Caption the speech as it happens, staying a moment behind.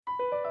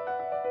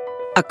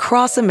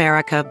Across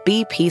America,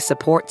 BP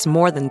supports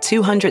more than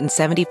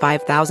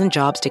 275,000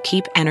 jobs to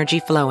keep energy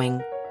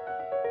flowing.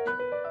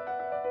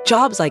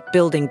 Jobs like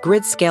building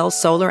grid-scale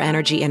solar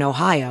energy in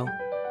Ohio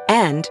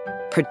and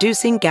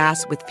producing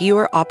gas with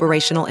fewer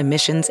operational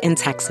emissions in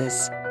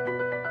Texas.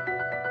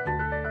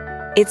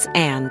 It's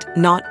and,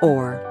 not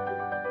or.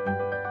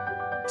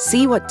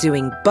 See what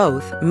doing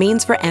both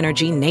means for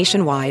energy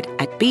nationwide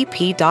at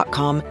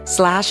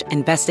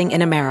bp.com/investing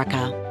in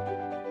America.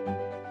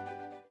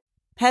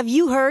 Have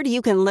you heard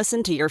you can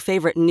listen to your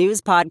favorite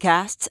news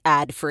podcasts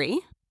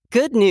ad-free?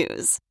 Good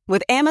news.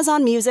 With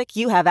Amazon Music,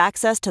 you have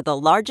access to the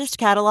largest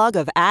catalog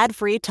of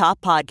ad-free top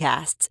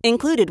podcasts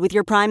included with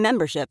your Prime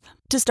membership.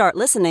 To start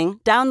listening,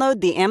 download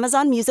the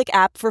Amazon Music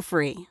app for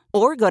free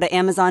or go to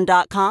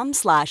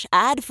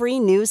amazon.com/ad-free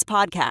news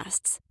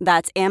podcasts.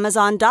 That's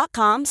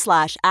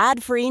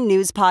amazon.com/ad-free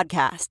news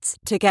podcasts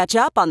to catch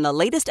up on the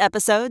latest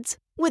episodes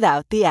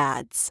without the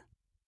ads.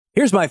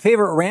 Here's my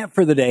favorite rant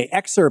for the day,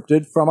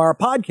 excerpted from our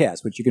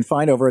podcast, which you can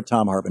find over at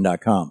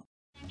TomHartman.com.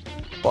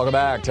 Welcome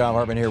back. Tom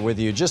Hartman here with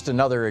you. Just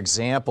another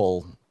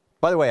example.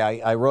 By the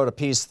way, I wrote a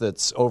piece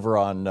that's over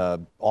on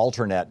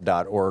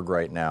alternet.org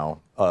right now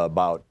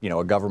about,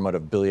 a government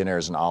of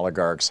billionaires and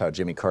oligarchs, how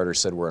Jimmy Carter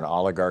said we're an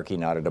oligarchy,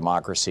 not a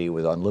democracy,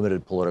 with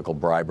unlimited political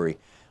bribery.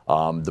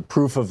 The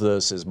proof of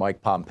this is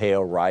Mike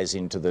Pompeo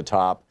rising to the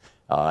top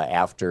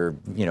after,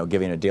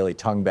 giving a daily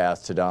tongue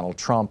bath to Donald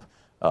Trump.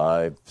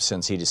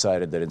 Since he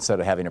decided that instead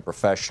of having a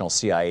professional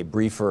CIA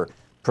briefer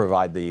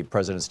provide the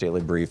president's daily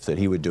brief, that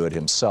he would do it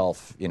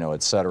himself,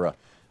 et cetera.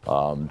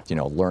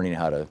 Learning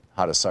how to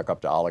suck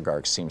up to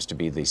oligarchs seems to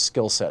be the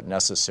skill set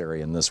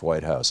necessary in this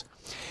White House.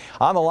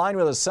 On the line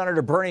with us,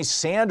 Senator Bernie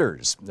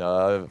Sanders,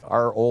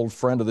 our old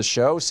friend of the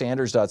show,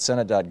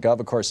 sanders.senate.gov,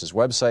 of course, his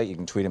website. You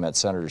can tweet him at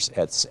Senators,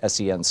 at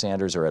SEN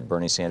Sanders or at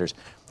Bernie Sanders.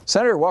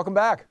 Senator, welcome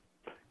back.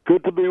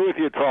 Good to be with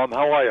you, Tom.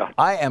 How are you?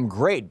 I am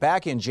great.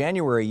 Back in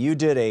January, you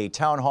did a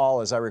town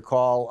hall, as I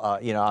recall, on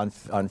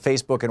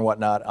Facebook and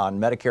whatnot, on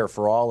Medicare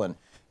for All,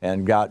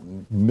 and got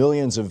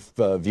millions of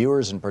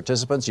viewers and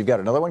participants. You've got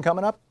another one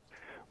coming up?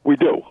 We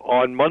do.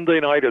 On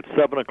Monday night at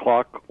 7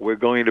 o'clock, we're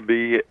going to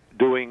be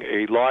doing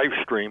a live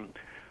stream,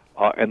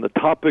 and the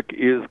topic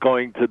is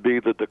going to be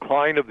the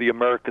decline of the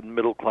American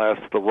middle class,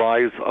 the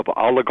rise of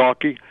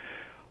oligarchy.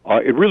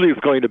 It really is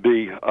going to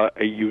be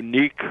a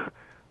unique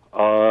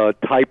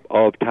type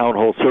of town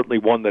hall, certainly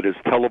one that is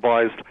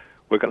televised.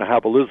 We're going to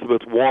have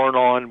Elizabeth Warren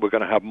on. We're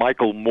going to have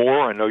Michael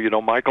Moore. I know you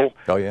know Michael.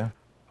 Oh, yeah.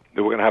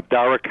 We're going to have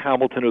Derek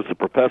Hamilton, who's a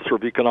professor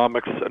of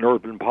economics and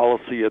urban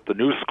policy at the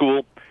New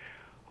School.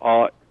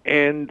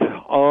 And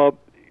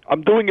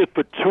I'm doing it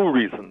for two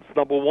reasons.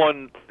 Number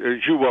one,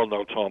 as you well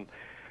know, Tom,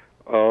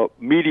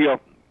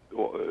 media,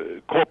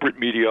 corporate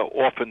media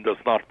often does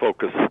not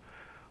focus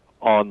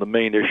on the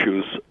main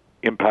issues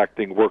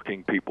impacting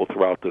working people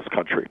throughout this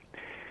country.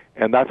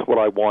 And that's what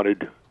I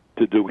wanted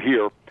to do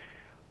here,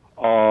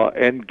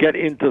 and get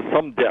into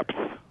some depth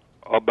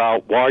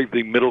about why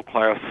the middle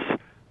class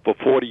for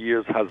 40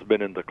 years has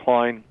been in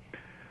decline,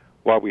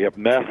 why we have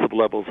massive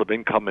levels of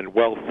income and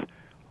wealth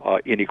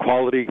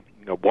inequality,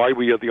 why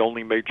we are the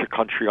only major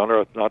country on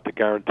earth not to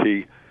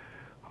guarantee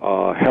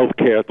health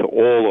care to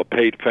all or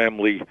paid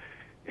family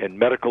and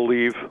medical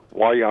leave,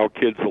 why our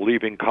kids are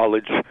leaving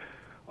college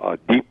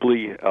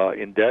deeply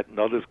in debt and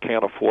others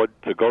can't afford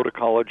to go to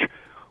college,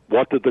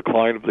 what the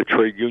decline of the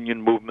trade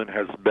union movement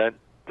has meant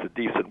to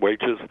decent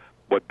wages,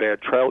 what bad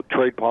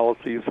trade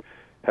policies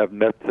have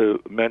meant to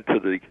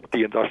the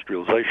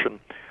deindustrialization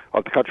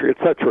of the country, et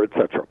cetera, et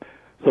cetera.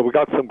 So we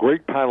got some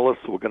great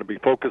panelists. We're going to be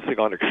focusing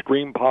on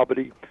extreme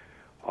poverty,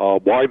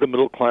 why the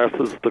middle class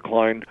has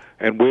declined,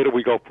 and where do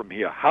we go from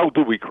here? How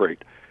do we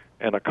create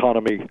an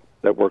economy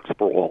that works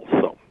for all?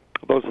 So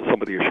those are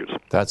some of the issues.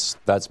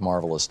 That's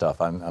marvelous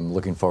stuff. I'm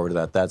looking forward to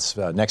that. That's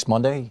next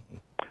Monday?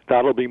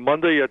 That'll be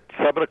Monday at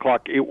 7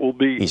 o'clock. It will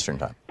be Eastern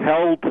Time.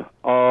 Held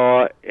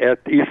at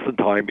Eastern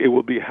Time. It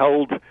will be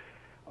held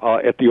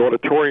at the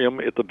auditorium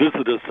at the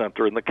Visitors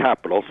Center in the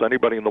Capitol, so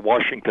anybody in the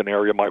Washington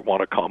area might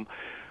want to come.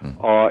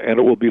 And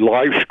it will be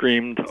live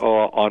streamed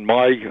on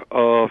my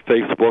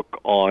Facebook,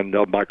 on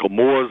Michael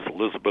Moore's,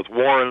 Elizabeth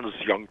Warren's,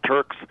 Young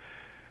Turks,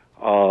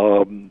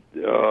 and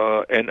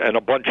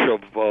a bunch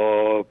of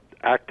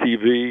Act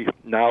TV,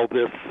 Now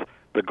This,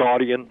 The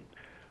Guardian.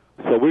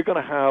 So we're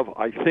going to have,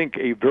 I think,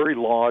 a very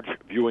large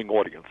viewing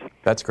audience.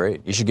 That's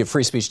great. You should give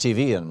Free Speech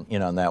TV in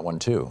on that one,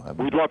 too.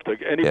 We'd love to.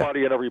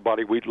 Anybody and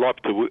everybody, we'd love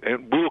to.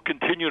 And we'll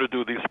continue to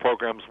do these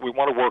programs. We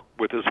want to work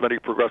with as many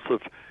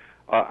progressive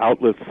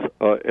outlets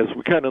as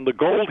we can. And the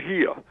goal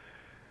here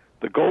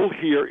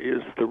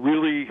is to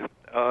really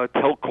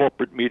tell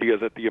corporate media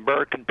that the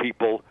American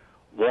people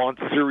want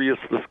serious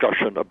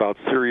discussion about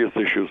serious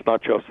issues,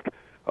 not just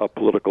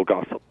political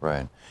gossip.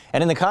 Right.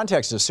 And in the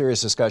context of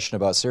serious discussion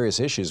about serious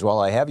issues, while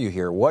I have you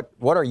here, what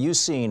are you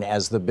seeing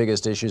as the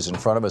biggest issues in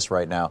front of us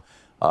right now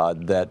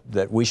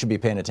that we should be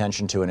paying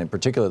attention to, and in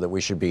particular that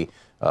we should be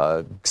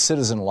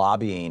citizen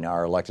lobbying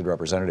our elected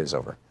representatives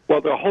over?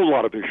 Well, there are a whole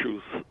lot of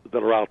issues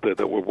that are out there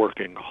that we're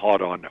working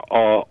hard on.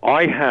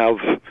 I have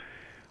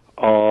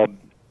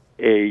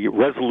a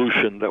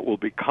resolution that will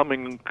be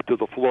coming to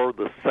the floor of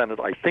the Senate,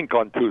 I think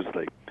on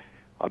Tuesday,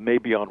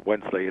 maybe on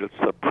Wednesday. It's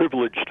a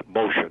privileged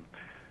motion,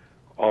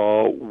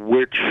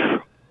 which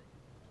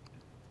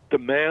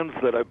demands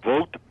that a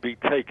vote be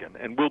taken,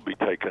 and will be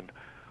taken,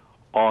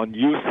 on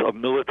use of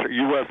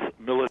U.S.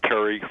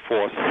 military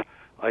force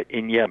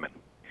in Yemen.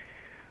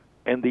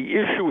 And the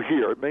issue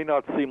here, it may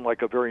not seem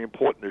like a very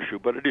important issue,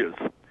 but it is.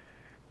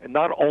 And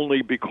not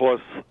only because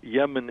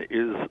Yemen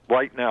is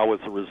right now, as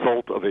a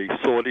result of a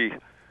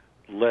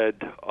Saudi-led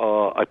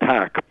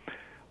attack,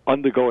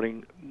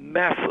 undergoing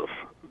massive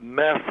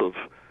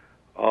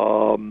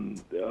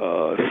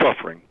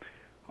suffering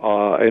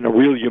and a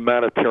real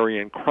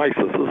humanitarian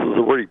crisis. This is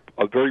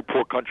a very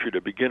poor country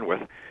to begin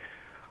with.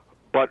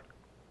 But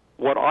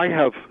what I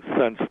have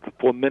sensed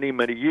for many,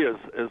 many years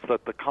is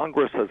that the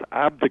Congress has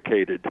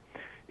abdicated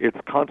its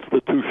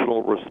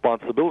constitutional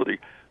responsibility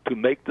to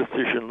make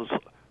decisions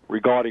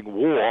regarding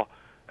war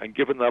and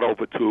given that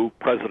over to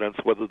presidents,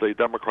 whether they're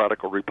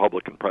Democratic or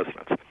Republican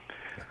presidents.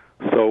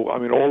 So, I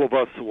mean, all of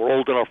us who are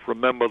old enough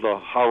remember the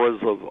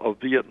horrors of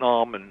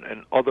Vietnam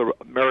and other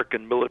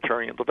American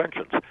military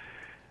interventions.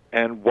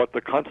 And what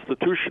the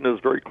Constitution is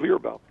very clear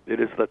about, it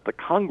is that the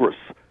Congress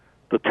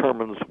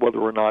determines whether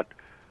or not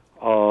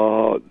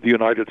the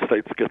United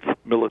States gets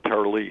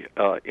militarily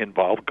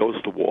involved,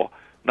 goes to war,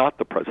 not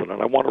the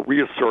president. I want to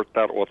reassert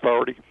that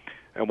authority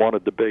and want to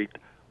debate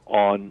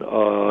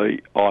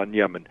on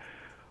Yemen.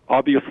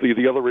 Obviously,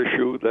 the other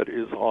issue that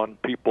is on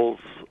people's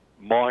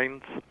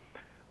minds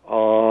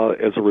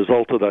as a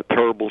result of that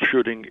terrible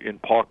shooting in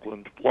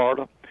Parkland,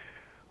 Florida,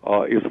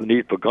 is the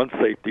need for gun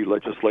safety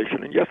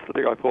legislation. And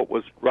yesterday I thought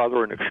was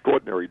rather an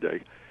extraordinary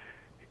day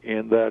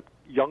in that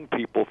young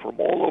people from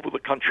all over the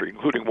country,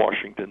 including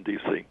Washington,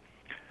 D.C.,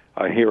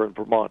 here in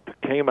Vermont,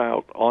 came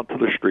out onto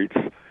the streets,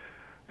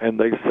 and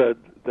they said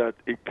that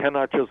it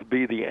cannot just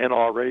be the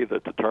NRA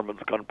that determines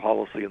gun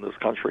policy in this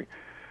country,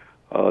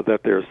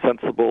 that there's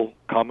sensible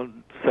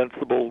gun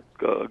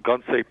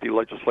safety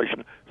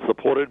legislation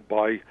supported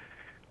by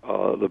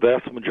the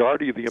vast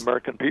majority of the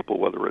American people,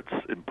 whether it's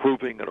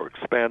improving or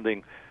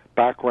expanding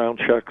background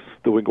checks,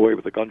 doing away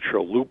with the gun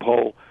show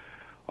loophole,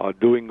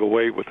 doing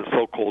away with the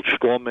so-called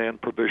straw man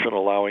provision,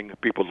 allowing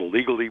people to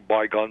legally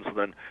buy guns and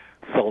then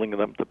selling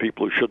them to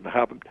people who shouldn't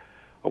have them,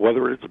 or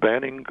whether it's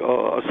banning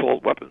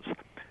assault weapons.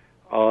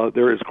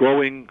 There is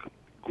growing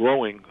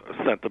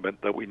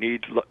sentiment that we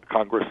need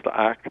Congress to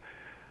act.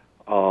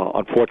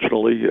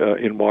 Unfortunately,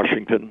 in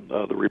Washington,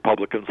 the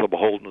Republicans are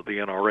beholden to the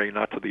NRA,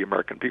 not to the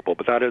American people.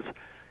 But that is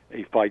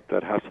a fight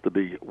that has to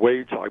be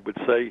waged. I would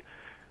say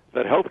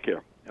that health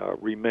care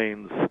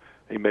remains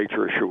a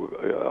major issue.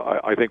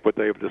 I think what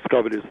they have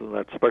discovered is in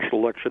that special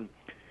election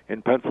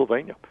in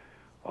Pennsylvania,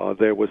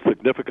 there was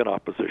significant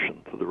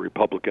opposition to the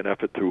Republican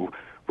effort to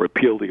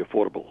repeal the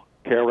Affordable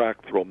Care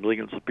Act, throw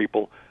millions of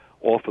people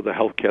off of the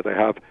health care they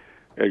have.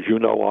 As you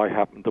know, I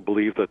happen to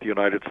believe that the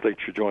United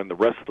States should join the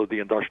rest of the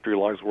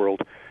industrialized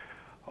world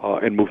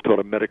and move toward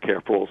a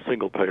Medicare for all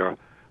single-payer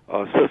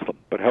system.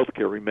 But health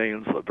care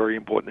remains a very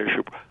important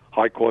issue.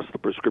 High cost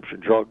of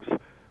prescription drugs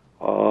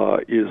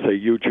is a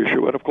huge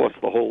issue. And, of course,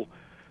 the whole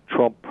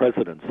Trump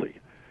presidency.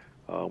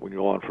 We can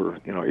go on for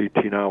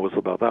 18 hours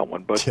about that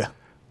one. But,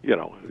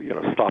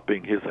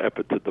 stopping his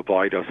effort to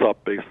divide us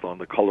up based on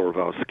the color of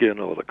our skin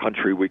or the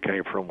country we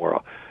came from, or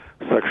our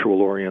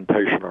sexual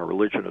orientation, our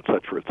religion, et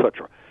cetera, et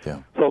cetera.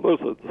 Yeah. So those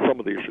are some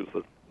of the issues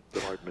that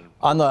I've been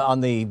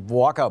on the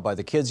walkout by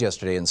the kids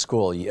yesterday in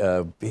school.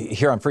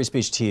 Here on Free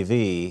Speech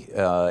TV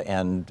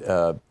and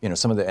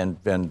some of the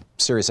and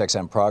Sirius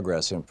XM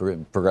Progress,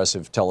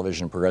 progressive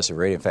television, progressive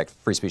radio. In fact,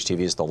 Free Speech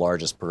TV is the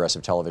largest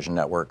progressive television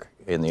network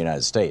in the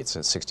United States.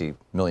 It's 60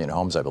 million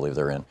homes, I believe,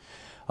 they're in.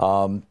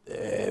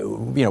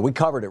 We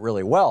covered it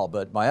really well,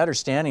 but my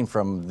understanding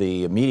from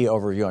the media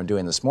overview I'm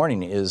doing this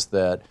morning is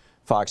that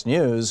Fox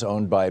News,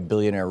 owned by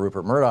billionaire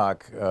Rupert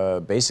Murdoch,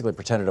 basically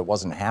pretended it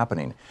wasn't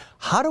happening.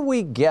 How do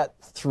we get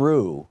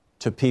through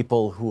to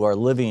people who are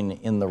living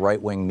in the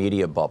right-wing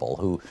media bubble,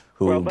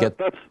 who get...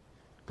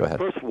 Go ahead.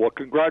 First of all,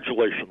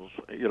 congratulations,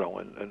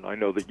 and I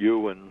know that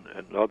you and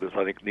others,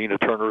 I think Nina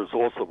Turner is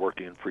also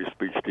working in Free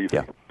Speech TV.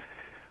 Yeah.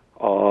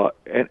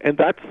 And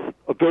that's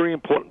a very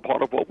important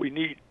part of what we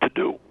need to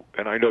do.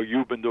 And I know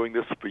you've been doing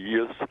this for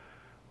years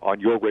on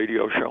your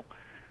radio show.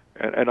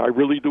 And I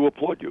really do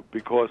applaud you,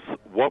 because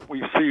what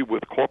we see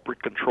with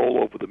corporate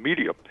control over the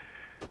media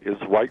is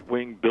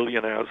right-wing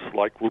billionaires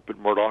like Rupert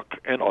Murdoch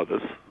and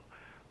others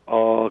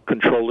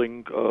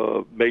controlling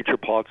major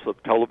parts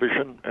of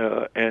television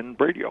and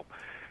radio.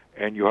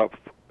 And you have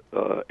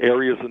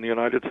areas in the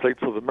United States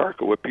of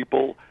America where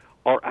people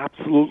are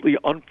absolutely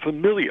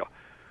unfamiliar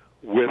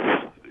with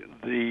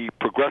the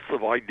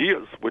progressive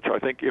ideas, which I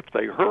think if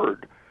they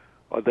heard,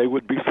 they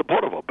would be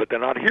supportive of. But they're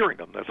not hearing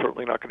them. They're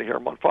certainly not going to hear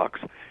them on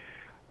Fox.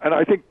 And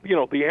I think,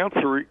 the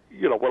answer,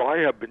 what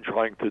I have been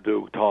trying to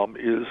do, Tom,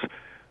 is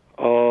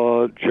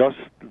just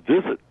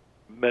visit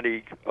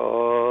many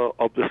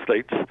of the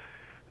states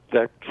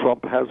that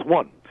Trump has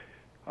won.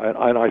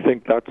 And I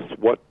think that's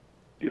what,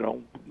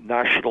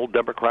 national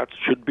Democrats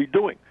should be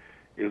doing,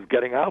 is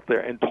getting out there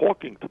and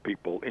talking to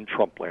people in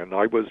Trumpland.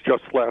 I was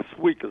just last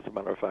week, as a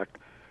matter of fact,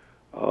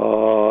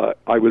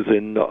 I was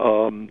in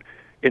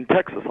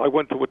Texas. I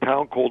went to a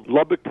town called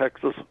Lubbock,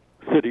 Texas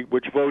City,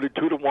 which voted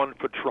 2-1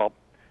 for Trump,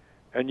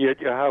 and yet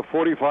you have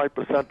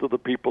 45% of the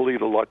people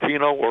either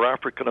Latino or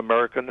African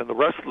American, and the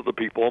rest of the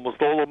people,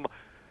 almost all of them,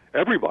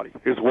 everybody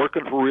is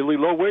working for really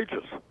low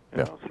wages.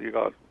 You know, so you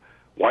got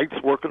whites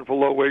working for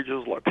low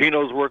wages,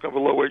 Latinos working for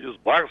low wages,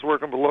 blacks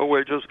working for low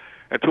wages,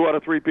 and 2 out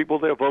of 3 people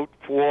there vote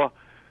for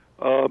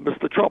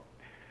Mr. Trump.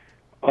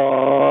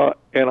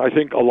 And I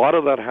think a lot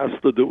of that has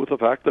to do with the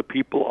fact that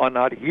people are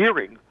not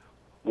hearing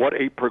what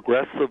a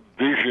progressive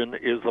vision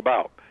is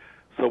about.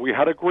 So we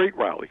had a great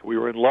rally. We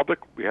were in Lubbock.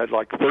 We had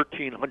like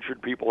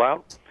 1,300 people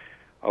out.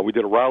 We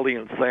did a rally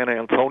in San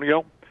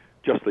Antonio,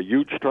 just a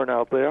huge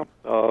turnout there.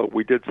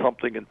 We did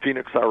something in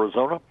Phoenix,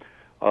 Arizona,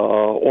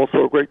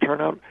 also a great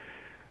turnout.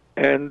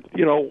 And,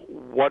 you know,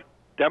 what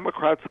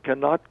Democrats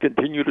cannot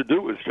continue to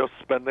do is just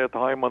spend their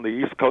time on the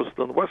East Coast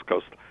and the West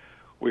Coast.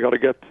 We got to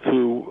get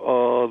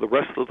to the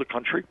rest of the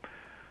country,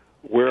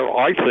 where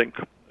I think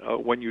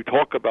when you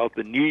talk about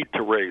the need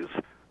to raise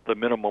the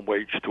minimum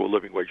wage to a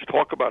living wage,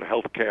 talk about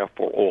health care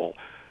for all,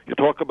 you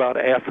talk about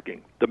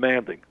asking,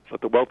 demanding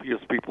that the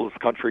wealthiest people in this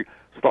country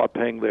start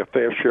paying their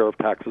fair share of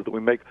taxes, that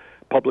we make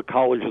public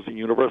colleges and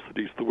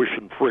universities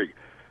tuition-free,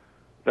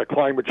 that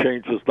climate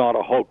change is not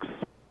a hoax,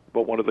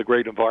 but one of the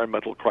great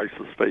environmental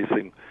crises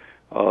facing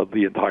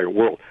the entire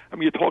world. I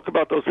mean, you talk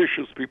about those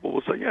issues, people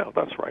will say, yeah,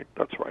 that's right,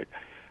 that's right.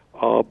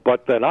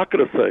 But they're not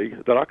going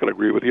to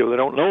agree with you. They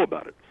don't know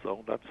about it.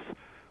 So that's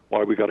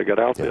why we got to get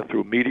out there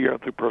through media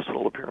and through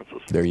personal appearances.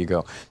 There you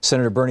go.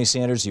 Senator Bernie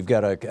Sanders, you've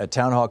got a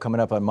town hall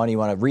coming up on Monday. You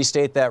want to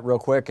restate that real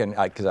quick? And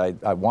because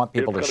I want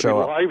people to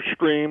show up. It's going to be live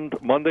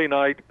streamed Monday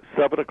night,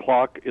 7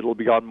 o'clock. It'll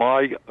be on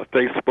my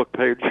Facebook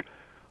page.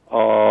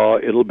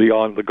 It'll be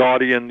on The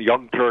Guardian,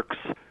 Young Turks,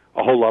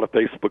 a whole lot of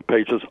Facebook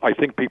pages. I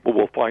think people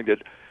will find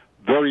it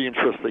very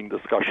interesting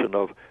discussion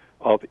of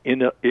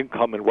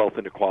income and wealth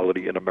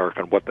inequality in America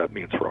and what that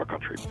means for our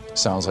country.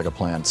 Sounds like a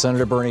plan.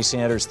 Senator Bernie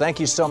Sanders, thank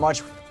you so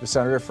much,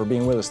 Senator, for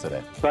being with us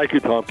today. Thank you,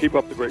 Tom. Keep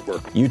up the great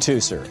work. You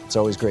too, sir. It's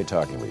always great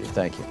talking with you.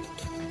 Thank you.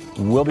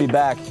 We'll be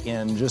back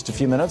in just a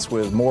few minutes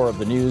with more of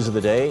the news of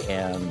the day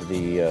and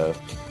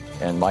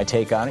my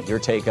take on it, your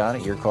take on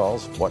it, your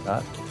calls,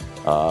 whatnot.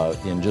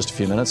 In just a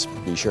few minutes,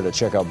 be sure to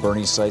check out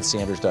Bernie's site,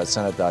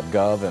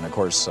 sanders.senate.gov, and, of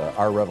course,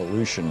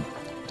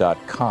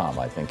 ourrevolution.com,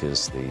 I think,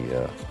 is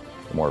the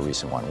more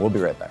recent one. We'll be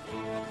right back.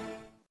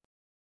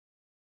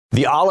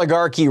 The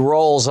oligarchy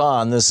rolls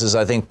on. This is,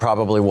 I think,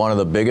 probably one of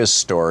the biggest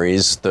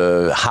stories,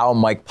 how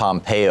Mike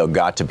Pompeo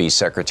got to be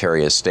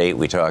Secretary of State.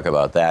 We talk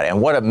about that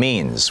and what it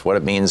means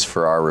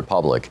for our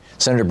republic.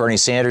 Senator Bernie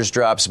Sanders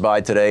drops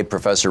by today.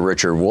 Professor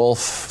Richard Wolff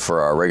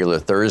for our regular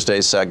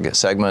Thursday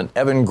segment.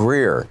 Evan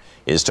Greer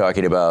is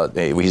talking about,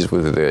 he's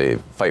with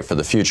the Fight for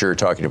the Future,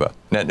 talking about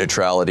net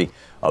neutrality.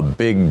 A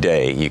big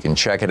day. You can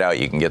check it out.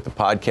 You can get the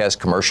podcast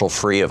commercial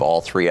free of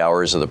all 3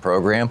 hours of the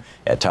program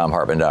at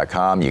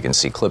TomHartman.com. You can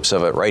see clips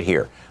of it right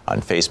here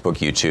on Facebook,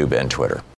 YouTube, and Twitter.